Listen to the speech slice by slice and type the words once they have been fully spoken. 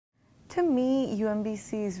To me,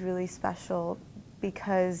 UMBC is really special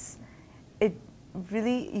because it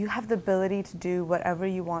really, you have the ability to do whatever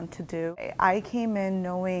you want to do. I came in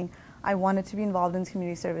knowing I wanted to be involved in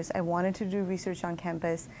community service. I wanted to do research on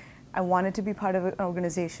campus. I wanted to be part of an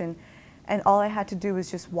organization. And all I had to do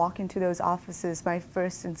was just walk into those offices my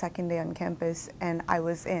first and second day on campus, and I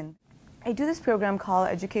was in. I do this program called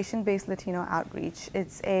Education-Based Latino Outreach.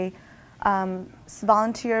 It's a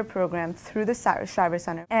volunteer program through the Shriver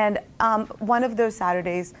Center. And one of those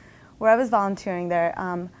Saturdays where I was volunteering there,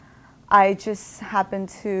 I just happened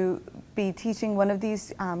to be teaching one of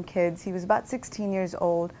these kids. He was about 16 years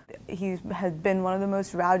old. He had been one of the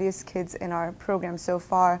most rowdiest kids in our program so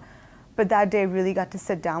far. But that day I really got to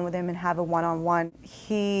sit down with him and have a one-on-one.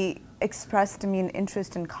 He expressed to me an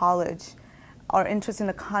interest in college, or interest in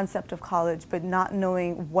the concept of college, but not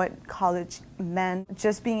knowing what college meant.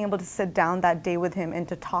 Just being able to sit down that day with him and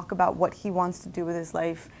to talk about what he wants to do with his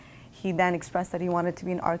life. He then expressed that he wanted to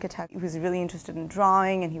be an architect. He was really interested in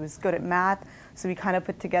drawing and he was good at math. So we kind of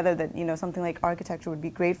put together that, you know, something like architecture would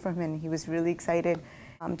be great for him, and he was really excited.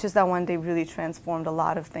 Just that one day really transformed a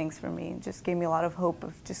lot of things for me. It just gave me a lot of hope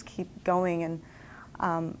of just keep going and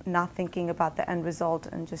not thinking about the end result,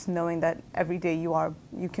 and just knowing that every day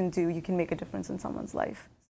you can make a difference in someone's life.